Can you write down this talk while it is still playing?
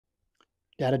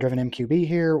Data-driven MQB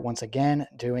here, once again,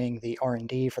 doing the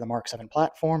R&D for the Mark 7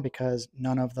 platform because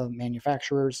none of the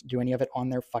manufacturers do any of it on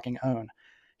their fucking own.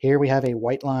 Here we have a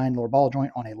Whiteline lower ball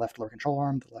joint on a left lower control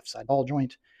arm, the left side ball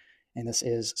joint, and this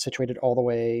is situated all the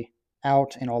way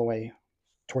out and all the way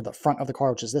toward the front of the car,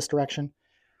 which is this direction.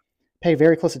 Pay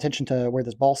very close attention to where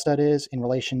this ball stud is in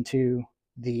relation to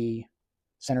the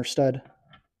center stud.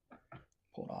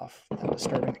 Pull it off without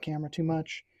disturbing the camera too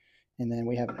much. And then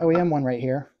we have an OEM one right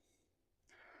here.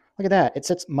 Look at that. It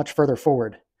sits much further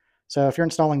forward. So if you're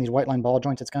installing these Whiteline ball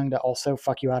joints, it's going to also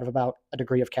fuck you out of about a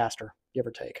degree of caster, give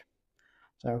or take.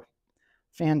 So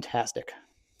fantastic.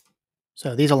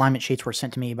 So these alignment sheets were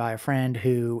sent to me by a friend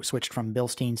who switched from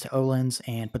Bilsteins to Öhlins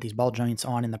and put these ball joints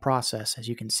on in the process. As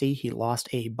you can see, he lost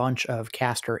a bunch of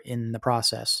caster in the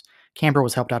process. Camber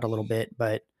was helped out a little bit,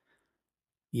 but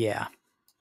yeah.